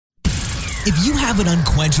If you have an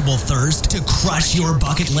unquenchable thirst to crush your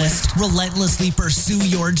bucket list, relentlessly pursue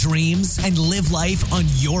your dreams, and live life on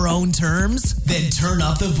your own terms, then turn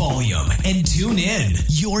up the volume and tune in.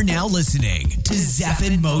 You're now listening to Zeph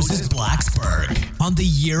and Moses Blacksburg on the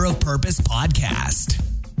Year of Purpose podcast.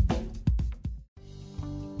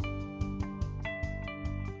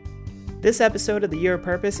 This episode of the Year of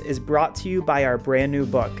Purpose is brought to you by our brand new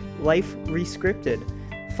book, Life Rescripted.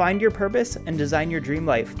 Find your purpose and design your dream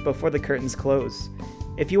life before the curtains close.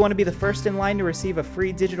 If you want to be the first in line to receive a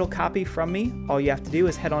free digital copy from me, all you have to do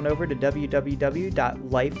is head on over to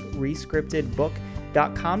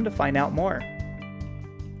www.liferescriptedbook.com to find out more.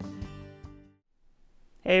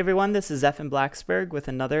 Hey everyone, this is Zeph and Blacksburg with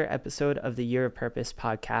another episode of the Year of Purpose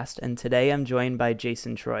podcast, and today I'm joined by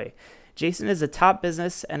Jason Treu. Jason is a top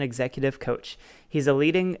business and executive coach. He's a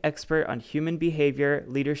leading expert on human behavior,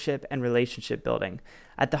 leadership, and relationship building.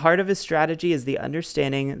 At the heart of his strategy is the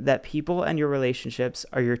understanding that people and your relationships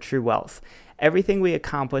are your true wealth. Everything we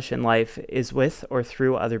accomplish in life is with or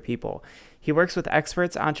through other people. He works with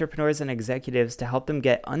experts, entrepreneurs, and executives to help them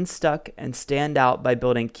get unstuck and stand out by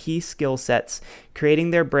building key skill sets, creating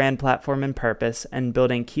their brand platform and purpose, and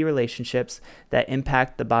building key relationships that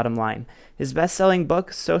impact the bottom line. His best-selling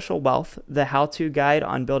book, Social Wealth, the how-to guide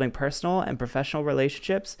on building personal and professional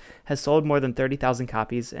relationships, has sold more than 30,000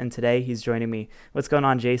 copies, and today he's joining me. What's going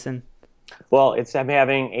on, Jason? Well, I'm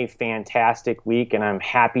having a fantastic week, and I'm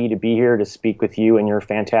happy to be here to speak with you and your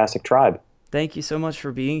fantastic tribe. Thank you so much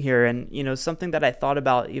for being here. And, something that I thought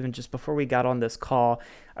about even just before we got on this call,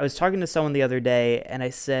 I was talking to someone the other day and I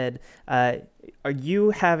said, are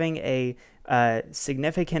you having a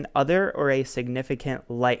significant other or a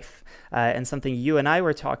significant life? And something you and I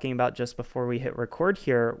were talking about just before we hit record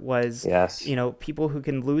here was, yes, people who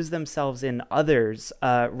can lose themselves in others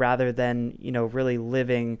rather than, really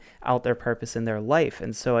living out their purpose in their life.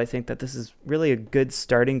 And so I think that this is really a good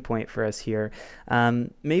starting point for us here.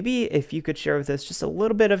 Maybe if you could share with us just a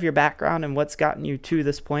little bit of your background and what's gotten you to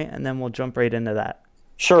this point, and then we'll jump right into that.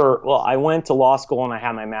 Sure. Well, I went to law school and I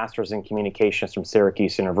had my master's in communications from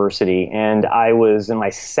Syracuse University. And I was in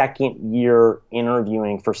my second year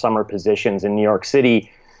interviewing for summer positions in New York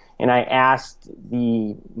City. And I asked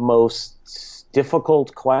the most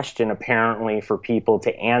difficult question, apparently, for people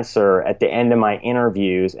to answer at the end of my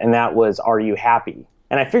interviews. And that was, are you happy?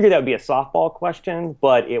 And I figured that would be a softball question,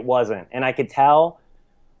 but it wasn't. And I could tell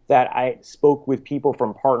that I spoke with people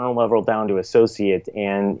from partner level down to associate,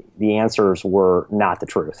 and the answers were not the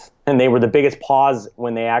truth. And they were the biggest pause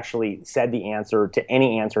when they actually said the answer to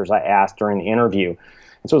any answers I asked during the interview.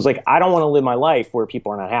 And so it was like, I don't want to live my life where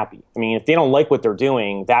people are not happy. I mean, if they don't like what they're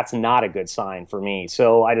doing, that's not a good sign for me.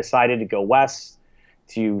 So I decided to go west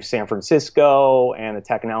to San Francisco and the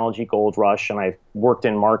technology gold rush, and I worked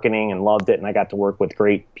in marketing and loved it, and I got to work with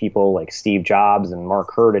great people like Steve Jobs and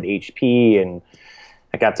Mark Hurd at HP, and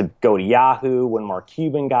I got to go to Yahoo when Mark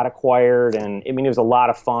Cuban got acquired, and I mean, it was a lot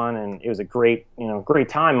of fun, and it was a great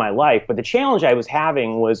time in my life. But the challenge I was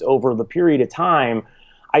having was over the period of time,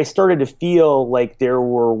 I started to feel like there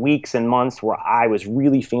were weeks and months where I was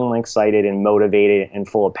really feeling excited and motivated and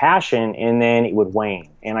full of passion, and then it would wane.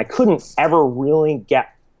 And I couldn't ever really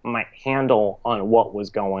get my handle on what was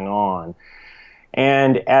going on.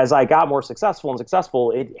 And as I got more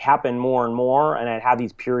successful, it happened more and more, and I'd have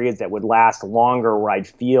these periods that would last longer where I'd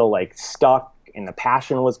feel like stuck and the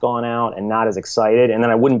passion was gone out and not as excited, and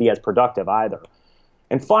then I wouldn't be as productive either.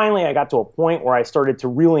 And finally, I got to a point where I started to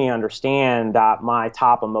really understand that my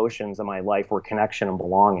top emotions in my life were connection and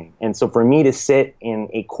belonging. And so for me to sit in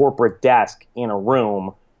a corporate desk in a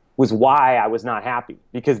room was why I was not happy.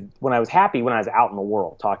 Because when I was happy, when I was out in the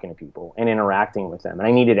world talking to people and interacting with them, and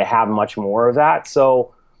I needed to have much more of that.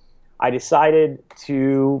 So I decided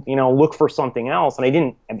to, look for something else, and I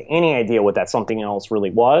didn't have any idea what that something else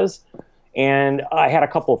really was. And I had a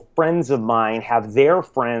couple of friends of mine have their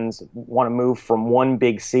friends want to move from one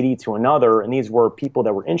big city to another, and these were people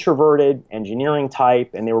that were introverted, engineering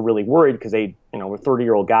type, and they were really worried because they, were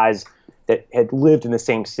 30-year-old guys that had lived in the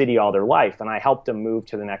same city all their life. And I helped them move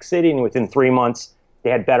to the next city, and within 3 months, they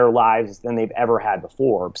had better lives than they've ever had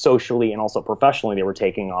before. Socially and also professionally, they were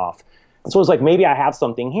taking off. And so it was like, maybe I have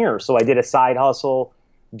something here. So I did a side hustle,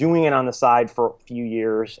 doing it on the side for a few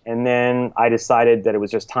years. And then I decided that it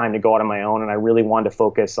was just time to go out on my own, and I really wanted to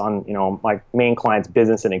focus on, my main clients,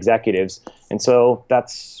 business and executives. And so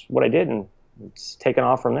that's what I did, and it's taken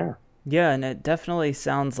off from there. Yeah, and it definitely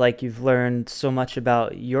sounds like you've learned so much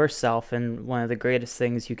about yourself, and one of the greatest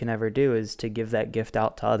things you can ever do is to give that gift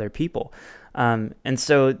out to other people. And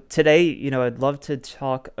so today, I'd love to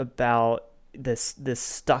talk about this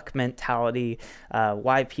stuck mentality,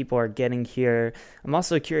 why people are getting here. I'm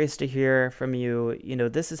also curious to hear from you.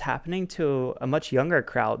 This is happening to a much younger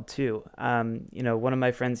crowd too. One of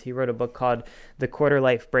my friends, he wrote a book called The Quarter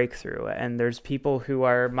Life Breakthrough, and there's people who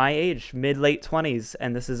are my age, mid-late 20s,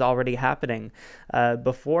 and this is already happening.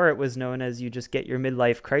 Before it was known as you just get your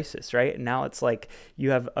midlife crisis, right? And now it's like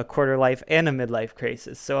you have a quarter life and a midlife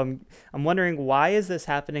crisis. So I'm wondering, why is this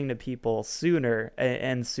happening to people sooner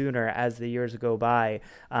and sooner as the years go by?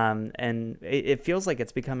 And it feels like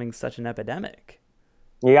it's becoming such an epidemic.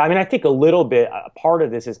 Yeah, I mean, I think a little bit, a part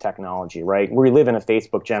of this is technology, right? We live in a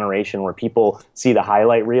Facebook generation where people see the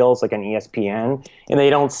highlight reels like on ESPN, and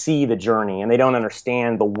they don't see the journey, and they don't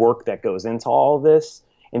understand the work that goes into all of this,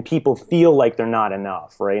 and people feel like they're not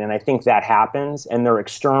enough, right? And I think that happens, and they're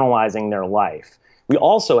externalizing their life. We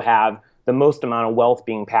also have the most amount of wealth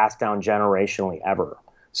being passed down generationally ever.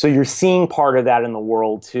 So you're seeing part of that in the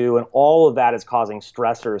world too, and all of that is causing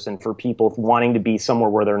stressors and for people wanting to be somewhere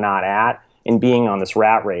where they're not at and being on this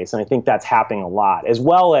rat race. And I think that's happening a lot, as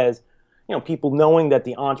well as people knowing that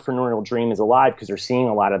the entrepreneurial dream is alive because they're seeing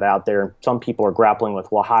a lot of that out there. Some people are grappling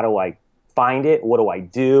with, well, how do I find it? What do I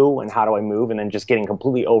do? And how do I move? And then just getting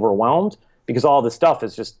completely overwhelmed because all this stuff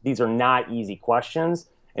is just, these are not easy questions.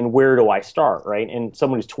 And where do I start, right? And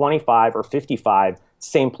someone who's 25 or 55,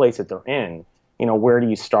 same place that they're in, where do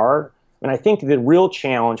you start? And I think the real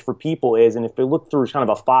challenge for people is, and if we look through kind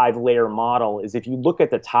of a 5-layer model, is if you look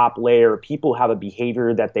at the top layer, people have a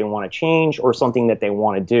behavior that they want to change or something that they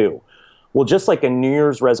want to do. Well, just like a New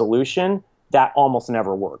Year's resolution, that almost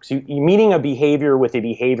never works. You meeting a behavior with a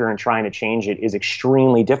behavior and trying to change it is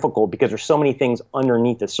extremely difficult because there's so many things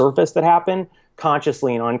underneath the surface that happen,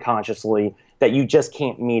 consciously and unconsciously, that you just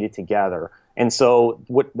can't meet it together. And so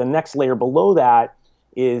what the next layer below that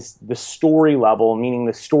is the story level, meaning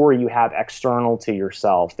the story you have external to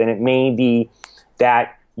yourself. And it may be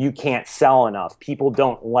that you can't sell enough. People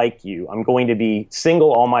don't like you. I'm going to be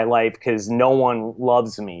single all my life because no one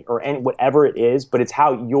loves me, or whatever it is, but it's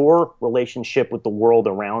how your relationship with the world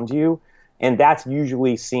around you. And that's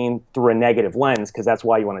usually seen through a negative lens because that's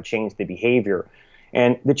why you want to change the behavior.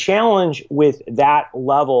 And the challenge with that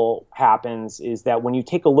level happens is that when you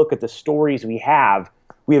take a look at the stories we have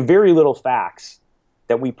very little facts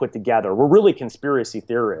that we put together. We're really conspiracy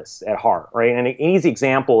theorists at heart, right? And an easy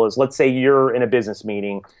example is, let's say you're in a business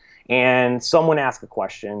meeting and someone asks a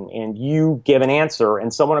question and you give an answer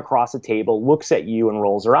and someone across the table looks at you and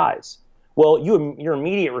rolls their eyes. Well, your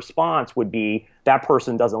immediate response would be, that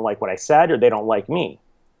person doesn't like what I said or they don't like me.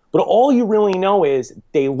 But all you really know is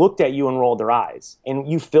they looked at you and rolled their eyes and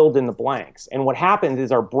you filled in the blanks. And what happens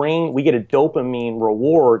is our brain, we get a dopamine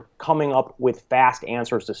reward coming up with fast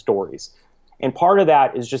answers to stories. And part of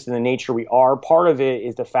that is just in the nature we are. Part of it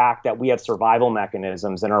is the fact that we have survival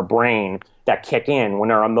mechanisms in our brain that kick in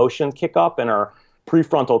when our emotions kick up and our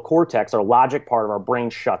prefrontal cortex, our logic part of our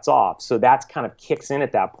brain, shuts off. So that's kind of kicks in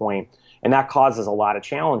at that point, and that causes a lot of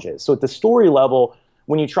challenges. So at the story level,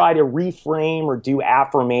 when you try to reframe or do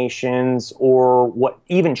affirmations or what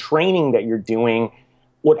even training that you're doing,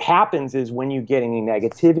 what happens is when you get any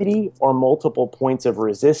negativity or multiple points of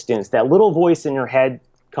resistance, that little voice in your head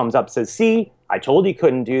comes up, says, see, I told you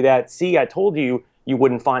couldn't do that. See, I told you you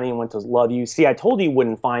wouldn't find anyone to love you. See, I told you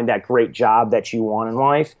wouldn't find that great job that you want in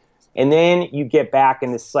life. And then you get back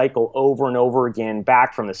in this cycle over and over again,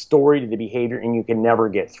 back from the story to the behavior, and you can never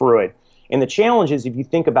get through it. And the challenge is, if you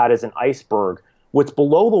think about it as an iceberg, what's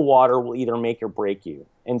below the water will either make or break you.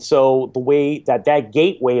 And so the way that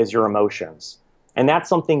gateway is your emotions. And that's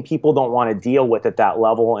something people don't want to deal with at that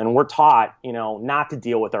level. And we're taught, not to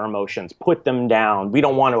deal with our emotions, put them down. We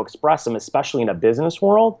don't want to express them, especially in a business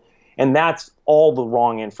world. And that's all the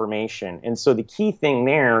wrong information. And so the key thing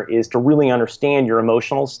there is to really understand your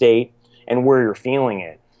emotional state and where you're feeling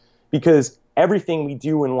it. Because everything we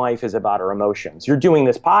do in life is about our emotions. You're doing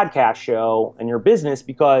this podcast show and your business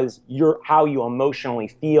because you're how you emotionally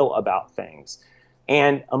feel about things.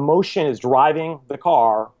 And emotion is driving the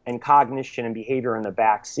car and cognition and behavior in the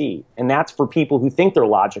back seat. And that's for people who think they're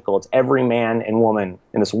logical. It's every man and woman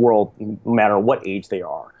in this world, no matter what age they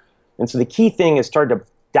are. And so the key thing is start to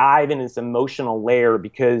dive into this emotional layer,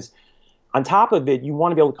 because on top of it, you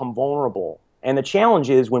want to be able to become vulnerable. And the challenge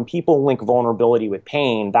is when people link vulnerability with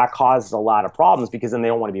pain, that causes a lot of problems because then they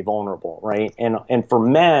don't want to be vulnerable, right? And for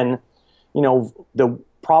men, the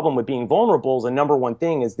problem with being vulnerable is the number one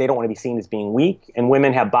thing is they don't want to be seen as being weak, and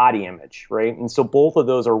women have body image, right? And so both of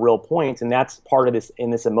those are real points, and that's part of this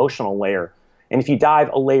in this emotional layer. And if you dive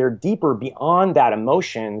a layer deeper beyond that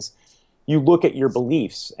emotions, you look at your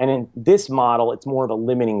beliefs. And in this model, it's more of a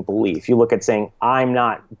limiting belief. You look at saying, I'm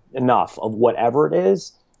not enough of whatever it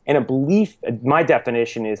is. And a belief, my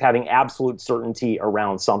definition is having absolute certainty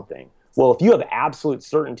around something. Well, if you have absolute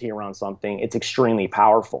certainty around something, it's extremely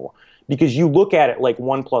powerful because you look at it like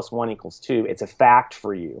 1 + 1 = 2. It's a fact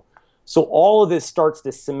for you. So all of this starts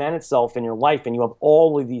to cement itself in your life, and you have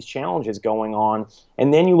all of these challenges going on.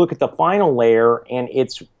 And then you look at the final layer, and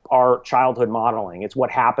it's our childhood modeling. It's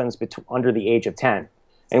what happens under the age of 10.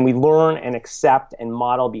 And we learn and accept and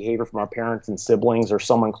model behavior from our parents and siblings or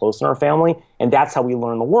someone close in our family. And that's how we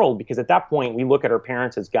learn the world, because at that point, we look at our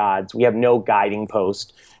parents as gods. We have no guiding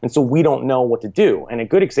post. And so we don't know what to do. And a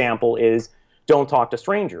good example is don't talk to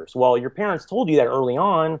strangers. Well, your parents told you that early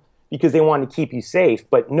on because they wanted to keep you safe.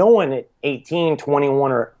 But no one at 18,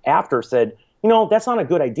 21, or after said, that's not a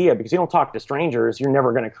good idea because you don't talk to strangers. You're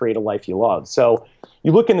never going to create a life you love. So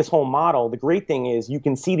you look in this whole model, the great thing is you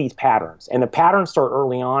can see these patterns. And the patterns start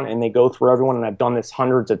early on and they go through everyone. And I've done this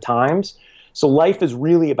hundreds of times. So life is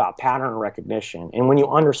really about pattern recognition. And when you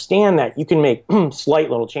understand that, you can make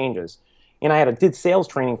slight little changes. And I did sales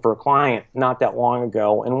training for a client not that long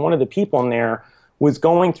ago. And one of the people in there was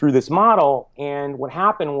going through this model. And what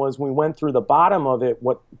happened was we went through the bottom of it.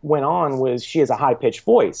 What went on was she has a high-pitched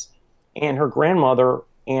voice. And her grandmother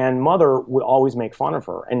and mother would always make fun of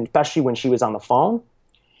her, and especially when she was on the phone.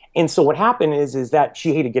 And so what happened is that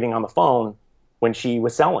she hated getting on the phone when she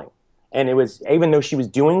was selling. And it was, even though she was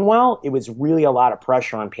doing well, it was really a lot of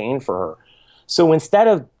pressure and pain for her. So instead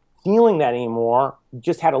of feeling that anymore, you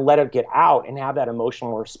just had to let it get out and have that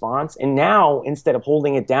emotional response. And now, instead of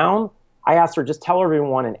holding it down, I asked her, just tell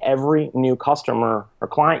everyone and every new customer or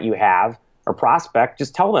client you have or prospect,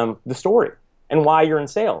 just tell them the story. And why you're in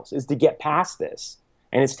sales is to get past this.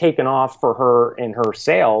 And it's taken off for her in her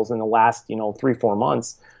sales in the last, 3-4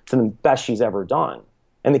 months to the best she's ever done.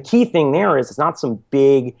 And the key thing there is it's not some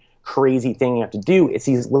big, crazy thing you have to do. It's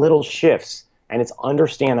these little shifts, and it's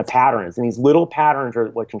understand the patterns. And these little patterns are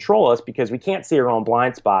what control us because we can't see our own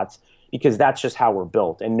blind spots because that's just how we're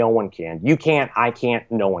built, and no one can. You can't, I can't,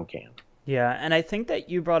 no one can. Yeah, and I think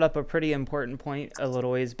that you brought up a pretty important point a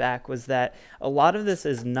little ways back, was that a lot of this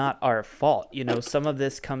is not our fault. Some of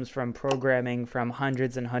this comes from programming from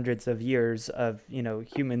hundreds and hundreds of years of,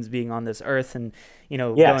 humans being on this earth and,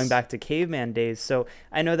 Yes. going back to caveman days. So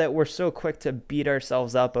I know that we're so quick to beat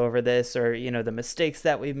ourselves up over this or, the mistakes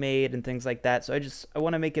that we've made and things like that. So I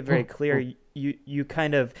want to make it very clear. You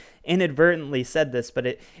kind of inadvertently said this,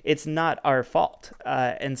 but it's not our fault.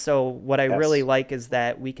 And so what I really like is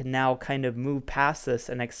that we can now kind of move past this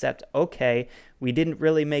and accept, okay, we didn't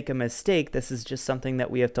really make a mistake. This is just something that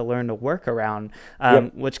we have to learn to work around,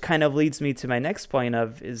 which kind of leads me to my next point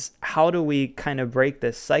of is how do we kind of break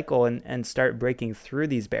this cycle and start breaking through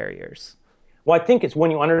these barriers? Well, I think it's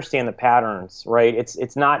when you understand the patterns, right?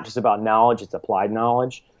 It's not just about knowledge, it's applied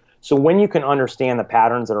knowledge. So when you can understand the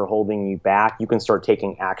patterns that are holding you back, you can start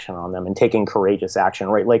taking action on them and taking courageous action,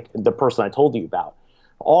 right? Like the person I told you about.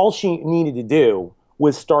 All she needed to do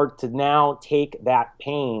was start to now take that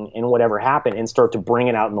pain and whatever happened and start to bring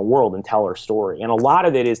it out in the world and tell her story. And a lot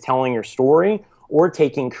of it is telling your story or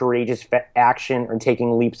taking courageous action or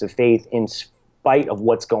taking leaps of faith in spite of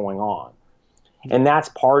what's going on. And that's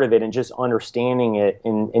part of it, and just understanding it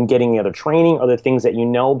and getting the other training, other things that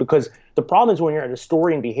because the problem is when you're at a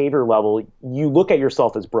story and behavior level, you look at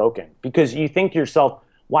yourself as broken because you think to yourself,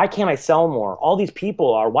 why can't I sell more? All these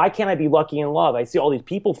people are. Why can't I be lucky in love? I see all these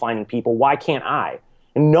people finding people. Why can't I?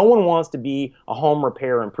 And no one wants to be a home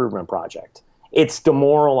repair improvement project. It's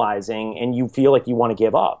demoralizing, and you feel like you want to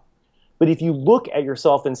give up. But if you look at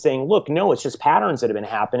yourself and saying, look, no, it's just patterns that have been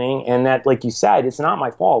happening, and that, like you said, it's not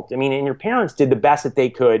my fault. I mean, and your parents did the best that they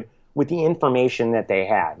could with the information that they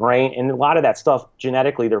had, right? And a lot of that stuff,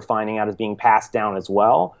 genetically, they're finding out is being passed down as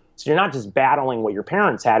well. So you're not just battling what your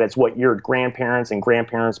parents had, it's what your grandparents and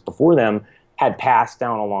grandparents before them had passed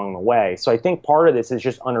down along the way. So I think part of this is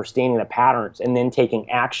just understanding the patterns and then taking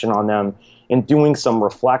action on them and doing some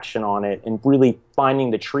reflection on it and really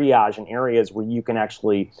finding the triage in areas where you can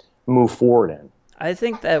actually move forward in. I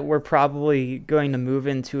think that we're probably going to move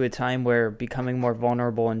into a time where becoming more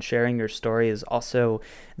vulnerable and sharing your story is also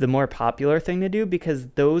the more popular thing to do, because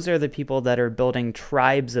those are the people that are building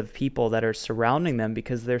tribes of people that are surrounding them,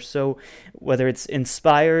 because they're so, whether it's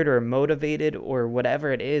inspired or motivated or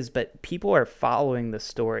whatever it is, but people are following the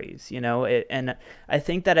stories, and I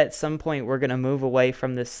think that at some point we're going to move away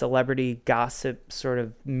from this celebrity gossip sort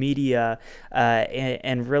of media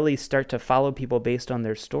and really start to follow people based on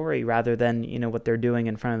their story rather than, what they're doing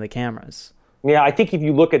in front of the cameras. Yeah, I think if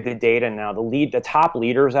you look at the data now, the top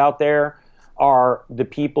leaders out there are the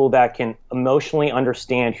people that can emotionally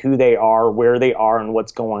understand who they are, where they are, and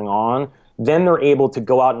what's going on. then they're able to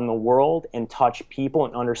go out in the world and touch people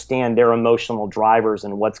and understand their emotional drivers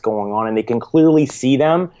and what's going on. And they can clearly see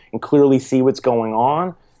them and clearly see what's going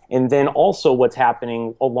on. And then also what's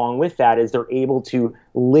happening along with that is they're able to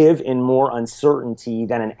live in more uncertainty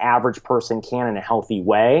than an average person can in a healthy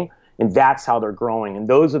way. And that's how they're growing. And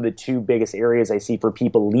those are the two biggest areas I see for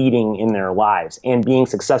people leading in their lives and being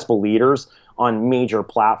successful leaders on major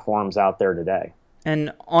platforms out there today.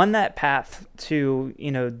 And on that path to,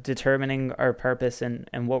 determining our purpose and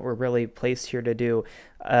what we're really placed here to do,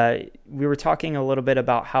 we were talking a little bit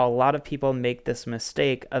about how a lot of people make this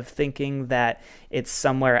mistake of thinking that it's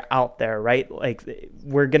somewhere out there, right? Like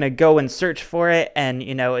we're going to go and search for it and,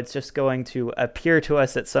 it's just going to appear to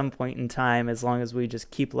us at some point in time as long as we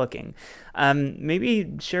just keep looking.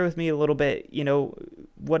 Maybe share with me a little bit,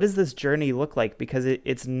 what does this journey look like? Because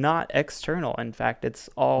it's not external. In fact, it's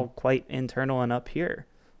all quite internal and up here.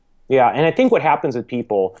 Yeah, and I think what happens with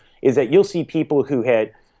people is that you'll see people who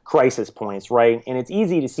hit crisis points, right? And it's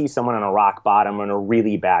easy to see someone on a rock bottom or in a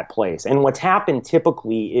really bad place. And what's happened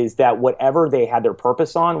typically is that whatever they had their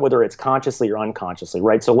purpose on, whether it's consciously or unconsciously,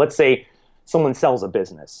 right? So let's say someone sells a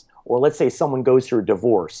business, or let's say someone goes through a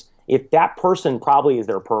divorce. If that person probably is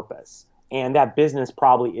their purpose, and that business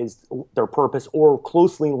probably is their purpose or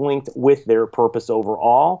closely linked with their purpose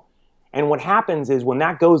overall. And what happens is when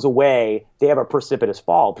that goes away, they have a precipitous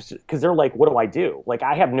fall because they're like, what do I do? Like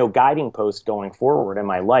I have no guiding post going forward in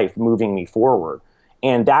my life, moving me forward.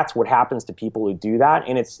 And that's what happens to people who do that.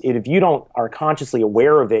 And if you are consciously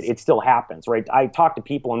aware of it, it still happens, right? I talk to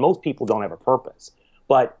people and most people don't have a purpose,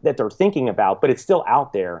 but that they're thinking about, but it's still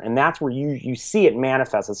out there. And that's where you see it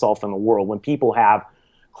manifest itself in the world. When people have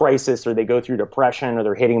crisis or they go through depression or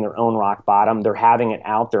they're hitting their own rock bottom, they're having it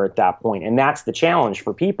out there at that point. And that's the challenge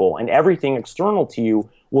for people. And everything external to you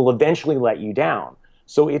will eventually let you down.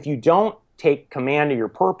 So if you don't take command of your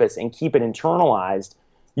purpose and keep it internalized,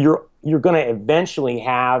 you're going to eventually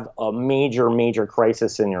have a major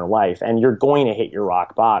crisis in your life and you're going to hit your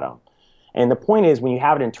rock bottom. And the point is, when you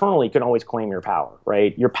have it internally, you can always claim your power,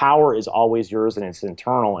 right? Your power is always yours and it's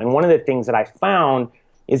internal. And one of the things that I found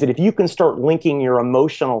is that if you can start linking your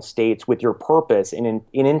emotional states with your purpose and an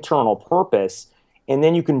internal purpose, and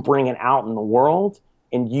then you can bring it out in the world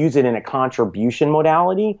and use it in a contribution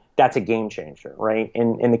modality, that's a game changer, right?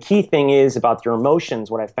 And the key thing is about your emotions,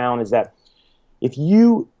 what I found is that if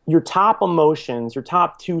your top emotions, your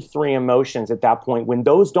top 2-3 emotions at that point, when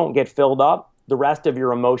those don't get filled up, the rest of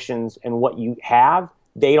your emotions and what you have,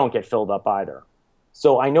 they don't get filled up either.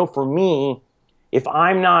 So I know for me, if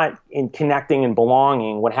I'm not in connecting and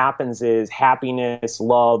belonging, what happens is happiness,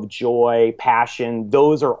 love, joy, passion,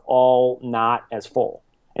 those are all not as full.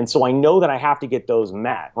 And so I know that I have to get those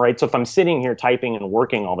met, right? So if I'm sitting here typing and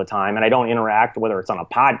working all the time and I don't interact, whether it's on a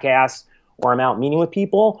podcast or I'm out meeting with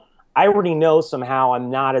people, I already know somehow I'm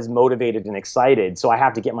not as motivated and excited. So I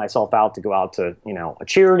have to get myself out to go out to, a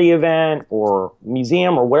charity event or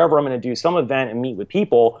museum or whatever I'm going to do, some event and meet with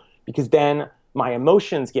people, because then my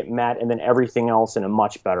emotions get met and then everything else in a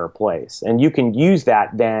much better place. And you can use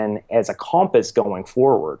that then as a compass going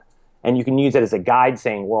forward. And you can use it as a guide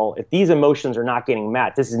saying, well, if these emotions are not getting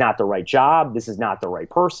met, this is not the right job, this is not the right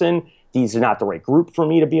person, these are not the right group for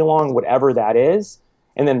me to be along, whatever that is.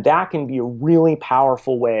 And then that can be a really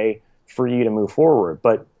powerful way for you to move forward.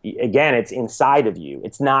 But again, it's inside of you.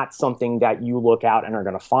 It's not something that you look out and are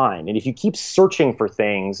going to find. And if you keep searching for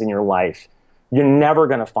things in your life, you're never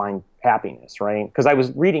going to find happiness, right? Because I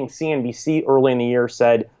was reading CNBC early in the year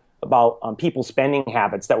said about people's spending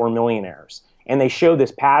habits that were millionaires. And they showed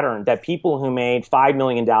this pattern that people who made $5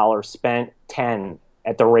 million spent 10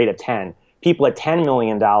 at the rate of 10. People at $10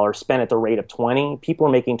 million spent at the rate of 20. People are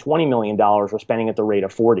making $20 million were spending at the rate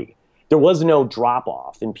of 40. There was no drop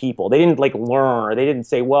off in people. They didn't learn, or they didn't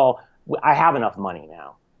say, well, I have enough money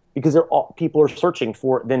now. Because people are searching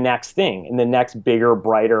for the next thing and the next bigger,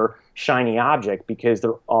 brighter, shiny object, because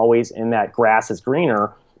they're always in that grass is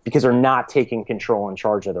greener because they're not taking control and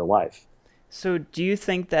charge of their life. So do you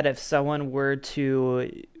think that if someone were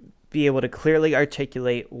to be able to clearly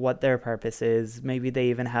articulate what their purpose is, maybe they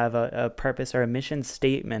even have a purpose or a mission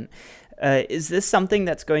statement, is this something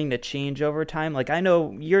that's going to change over time? Like I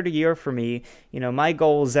know year to year for me, my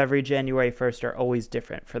goals every January 1st are always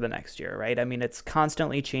different for the next year, right? I mean, it's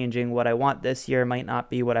constantly changing. What I want this year might not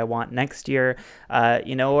be what I want next year,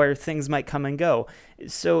 or things might come and go.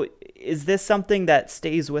 So is this something that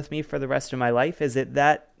stays with me for the rest of my life? Is it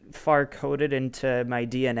that far coded into my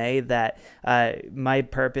DNA that my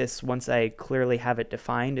purpose, once I clearly have it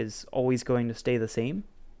defined, is always going to stay the same?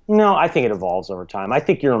 No, I think it evolves over time. I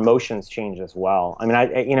think your emotions change as well. I mean,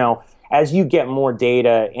 as you get more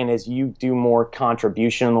data and as you do more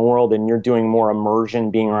contribution in the world and you're doing more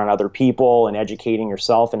immersion, being around other people and educating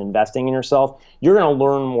yourself and investing in yourself, you're going to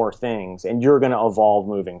learn more things and you're going to evolve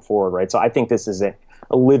moving forward, right? So I think this is a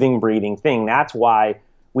living, breathing thing. That's why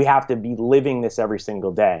we have to be living this every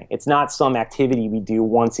single day. It's not some activity we do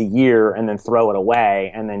once a year and then throw it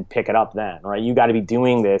away and then pick it up then, right? You got to be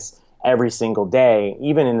doing this every single day,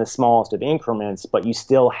 even in the smallest of increments, but you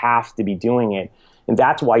still have to be doing it. And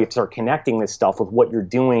that's why you start connecting this stuff with what you're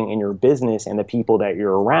doing in your business and the people that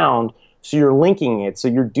you're around. So you're linking it. So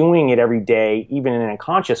you're doing it every day, even in an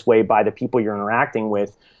unconscious way, by the people you're interacting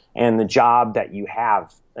with and the job that you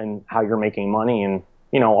have and how you're making money and,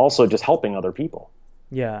 also just helping other people.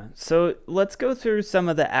 Yeah. So let's go through some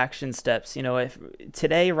of the action steps. If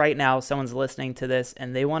today, right now, someone's listening to this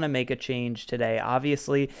and they want to make a change today,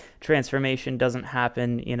 obviously transformation doesn't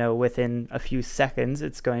happen, within a few seconds.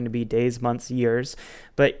 It's going to be days, months, years.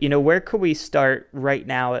 But, where could we start right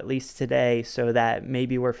now, at least today, so that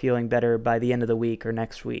maybe we're feeling better by the end of the week or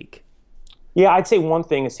next week? Yeah, I'd say one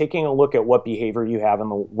thing is taking a look at what behavior you have and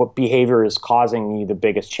what behavior is causing you the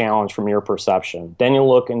biggest challenge from your perception. Then you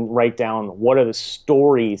look and write down what are the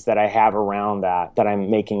stories that I have around that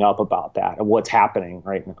I'm making up about that, of what's happening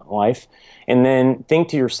right in life. And then think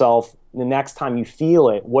to yourself, the next time you feel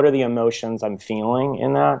it, what are the emotions I'm feeling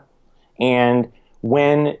in that? And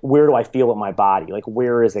where do I feel it in my body? Like,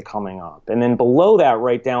 where is it coming up? And then below that,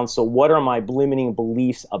 write down, so what are my limiting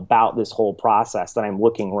beliefs about this whole process that I'm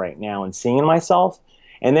looking right now and seeing in myself?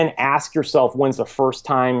 And then ask yourself, when's the first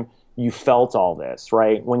time you felt all this,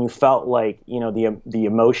 right? When you felt like, the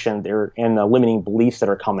emotion there and the limiting beliefs that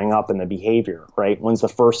are coming up in the behavior, right? When's the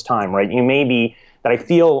first time, right? You may be that I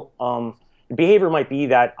feel, behavior might be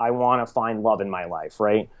that I want to find love in my life,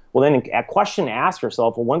 right? Well, then a question to ask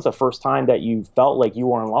yourself, well, when's the first time that you felt like you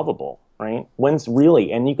were unlovable, right? When's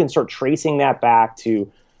really? And you can start tracing that back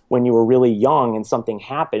to when you were really young and something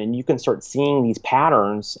happened, and you can start seeing these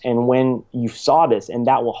patterns and when you saw this, and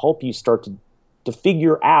that will help you start to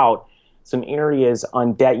figure out some areas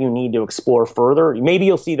on that you need to explore further. Maybe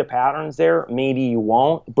you'll see the patterns there, maybe you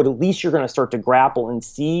won't, but at least you're going to start to grapple and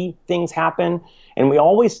see things happen. And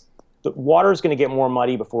the water is going to get more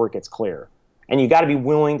muddy before it gets clear. And you got to be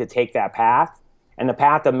willing to take that path. And the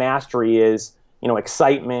path of mastery is,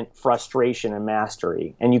 excitement, frustration, and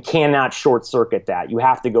mastery. And you cannot short circuit that. You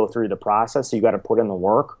have to go through the process. So you got to put in the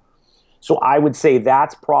work. So I would say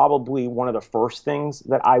that's probably one of the first things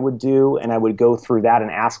that I would do. And I would go through that and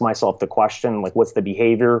ask myself the question, like, what's the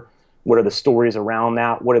behavior? What are the stories around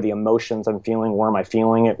that? What are the emotions I'm feeling? Where am I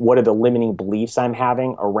feeling it? What are the limiting beliefs I'm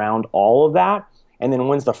having around all of that? And then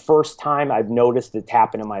when's the first time I've noticed it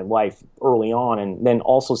happen in my life early on? And then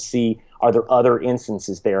also see, are there other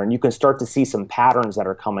instances there? And you can start to see some patterns that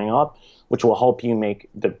are coming up, which will help you make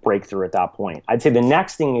the breakthrough at that point. I'd say the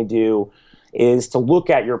next thing you do is to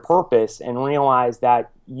look at your purpose and realize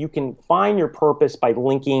that you can find your purpose by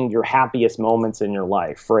linking your happiest moments in your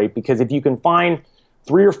life, right? Because if you can find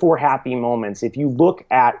 3 or 4 happy moments, if you look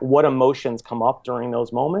at what emotions come up during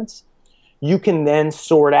those moments, you can then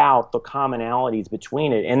sort out the commonalities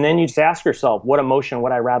between it. And then you just ask yourself, what emotion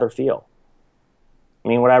would I rather feel?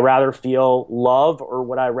 Would I rather feel love or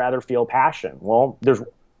would I rather feel passion? Well,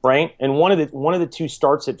 right? And one of the two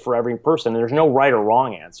starts it for every person. There's no right or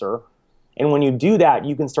wrong answer. And when you do that,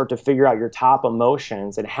 you can start to figure out your top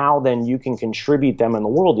emotions and how then you can contribute them in the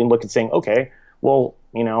world. You look at saying, okay, well,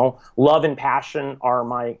 love and passion are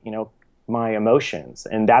my emotions,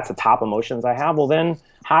 and that's the top emotions I have. Well, then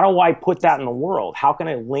how do I put that in the world? How can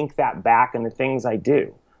I link that back in the things I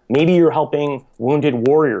do? Maybe you're helping wounded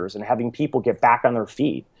warriors and having people get back on their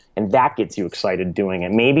feet, and that gets you excited doing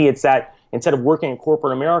it. Maybe it's that instead of working in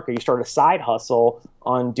corporate America, you start a side hustle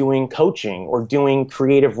on doing coaching or doing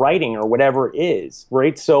creative writing or whatever it is,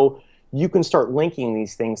 right? So you can start linking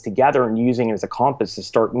these things together and using it as a compass to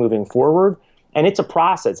start moving forward. And it's a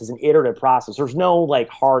process. It's an iterative process. There's no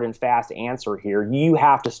hard and fast answer here. You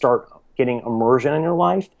have to start getting immersion in your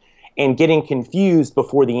life and getting confused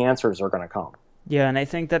before the answers are going to come. Yeah, and I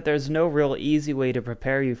think that there's no real easy way to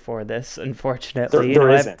prepare you for this, unfortunately. There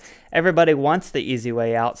isn't. Everybody wants the easy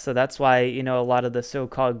way out, so that's why, a lot of the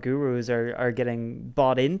so-called gurus are getting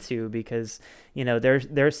bought into because,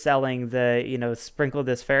 they're selling the, sprinkle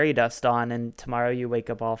this fairy dust on and tomorrow you wake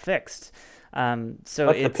up all fixed. So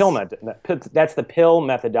that's the pill that's the pill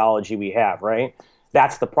methodology we have, right?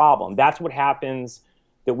 That's the problem. That's what happens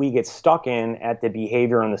that we get stuck in at the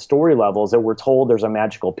behavior and the story levels, that we're told there's a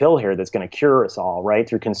magical pill here that's going to cure us all, right?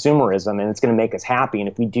 Through consumerism, and it's going to make us happy. And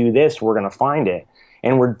if we do this, we're going to find it.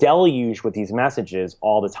 And we're deluged with these messages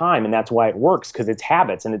all the time. And that's why it works, because it's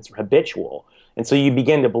habits and it's habitual. And so you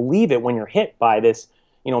begin to believe it when you're hit by this,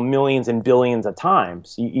 millions and billions of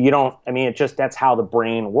times. You don't, that's how the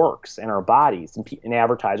brain works in our bodies. And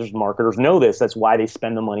advertisers, marketers know this. That's why they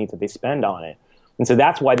spend the money that they spend on it. And so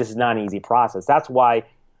that's why this is not an easy process. That's why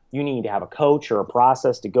you need to have a coach or a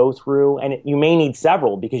process to go through. And you may need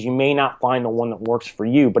several because you may not find the one that works for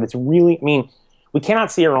you. But it's really, we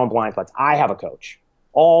cannot see our own blind spots. I have a coach.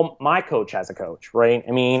 My coach has a coach, right?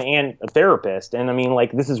 And a therapist. And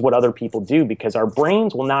this is what other people do because our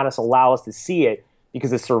brains will not allow us to see it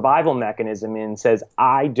because the survival mechanism says,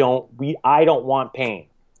 I don't want pain.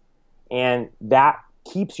 And that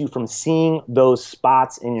keeps you from seeing those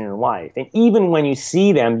spots in your life. And even when you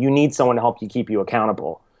see them, you need someone to help you keep you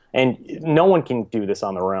accountable. And no one can do this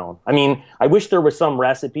on their own. I wish there was some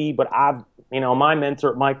recipe, but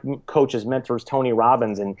my coach's mentor is Tony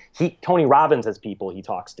Robbins, and Tony Robbins has people he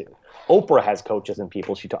talks to. Oprah has coaches and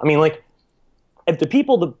people she talks. If the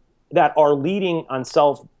people that are leading on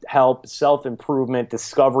self-help, self-improvement,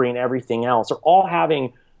 discovery, and everything else are all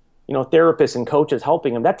having, therapists and coaches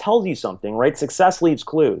helping them, that tells you something, right? Success leaves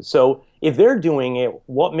clues. So if they're doing it,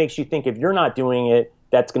 what makes you think if you're not doing it,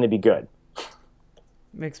 that's going to be good?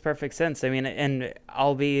 Makes perfect sense. And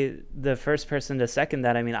I'll be the first person to second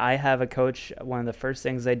that. I have a coach. One of the first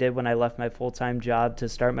things I did when I left my full-time job to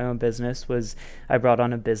start my own business was I brought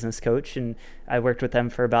on a business coach, and I worked with them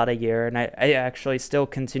for about a year. And I actually still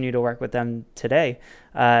continue to work with them today,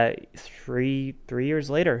 3 years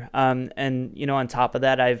later. And on top of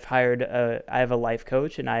that, I have a life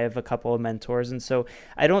coach and I have a couple of mentors. And so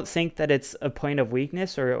I don't think that it's a point of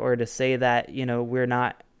weakness or to say that, we're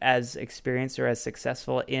not as experienced or as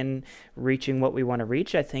successful in reaching what we want to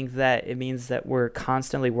reach. I think that it means that we're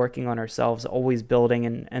constantly working on ourselves, always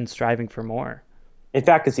building and striving for more. In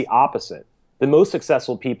fact, it's the opposite. The most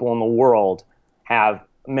successful people in the world have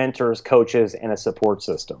mentors, coaches, and a support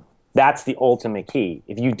system. That's the ultimate key.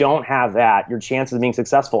 If you don't have that, your chances of being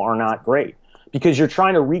successful are not great because you're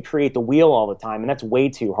trying to recreate the wheel all the time, and that's way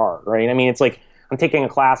too hard, right? It's like I'm taking a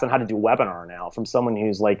class on how to do webinar now from someone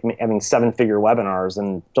who's like having 7-figure webinars,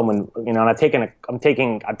 and someone, and I'm taking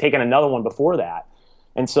another one before that.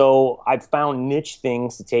 And so I've found niche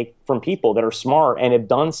things to take from people that are smart and have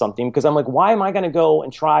done something because I'm like, why am I going to go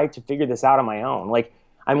and try to figure this out on my own? Like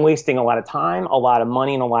I'm wasting a lot of time, a lot of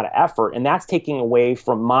money, and a lot of effort, and that's taking away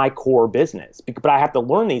from my core business. But I have to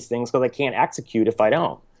learn these things because I can't execute if I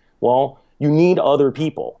don't. Well, you need other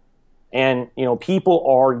people. And, people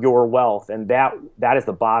are your wealth, and that is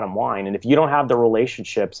the bottom line. And if you don't have the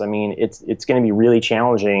relationships, it's going to be really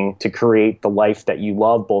challenging to create the life that you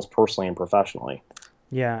love, both personally and professionally.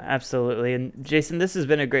 Yeah, absolutely. And Jason, this has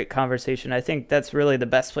been a great conversation. I think that's really the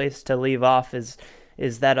best place to leave off is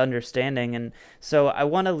that understanding. And so I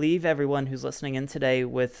want to leave everyone who's listening in today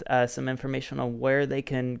with some information on where they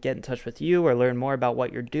can get in touch with you or learn more about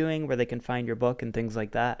what you're doing, where they can find your book and things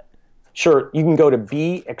like that. Sure. You can go to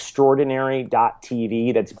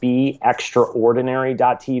beextraordinary.tv. That's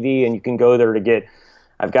beextraordinary.tv. And you can go there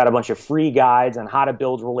I've got a bunch of free guides on how to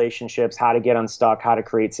build relationships, how to get unstuck, how to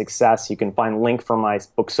create success. You can find a link for my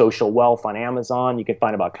book, Social Wealth, on Amazon. You can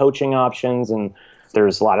find about coaching options. And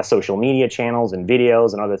there's a lot of social media channels and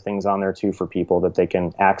videos and other things on there too for people that they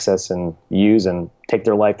can access and use and take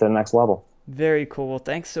their life to the next level. Very cool. Well,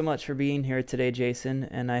 thanks so much for being here today, Jason.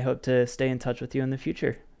 And I hope to stay in touch with you in the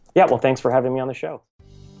future. Yeah, well, thanks for having me on the show.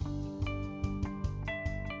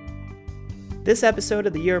 This episode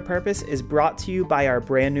of The Year of Purpose is brought to you by our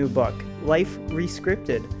brand new book, Life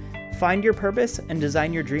Rescripted. Find your purpose and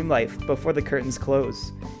design your dream life before the curtains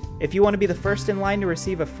close. If you want to be the first in line to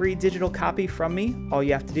receive a free digital copy from me, all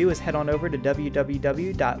you have to do is head on over to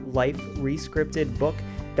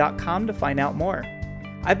www.liferescriptedbook.com to find out more.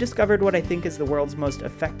 I've discovered what I think is the world's most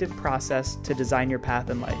effective process to design your path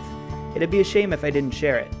in life. It'd be a shame if I didn't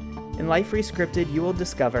share it. In Life Rescripted, you will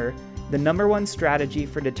discover the #1 strategy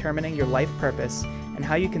for determining your life purpose and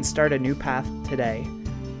how you can start a new path today,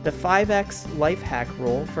 the 5X life hack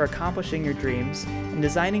rule for accomplishing your dreams and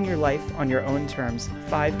designing your life on your own terms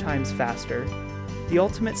 5 times faster, the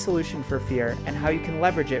ultimate solution for fear and how you can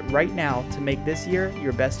leverage it right now to make this year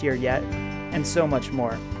your best year yet, and so much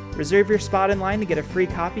more. Reserve your spot in line to get a free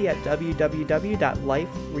copy at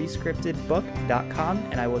www.liferescriptedbook.com,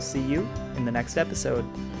 and I will see you in the next episode.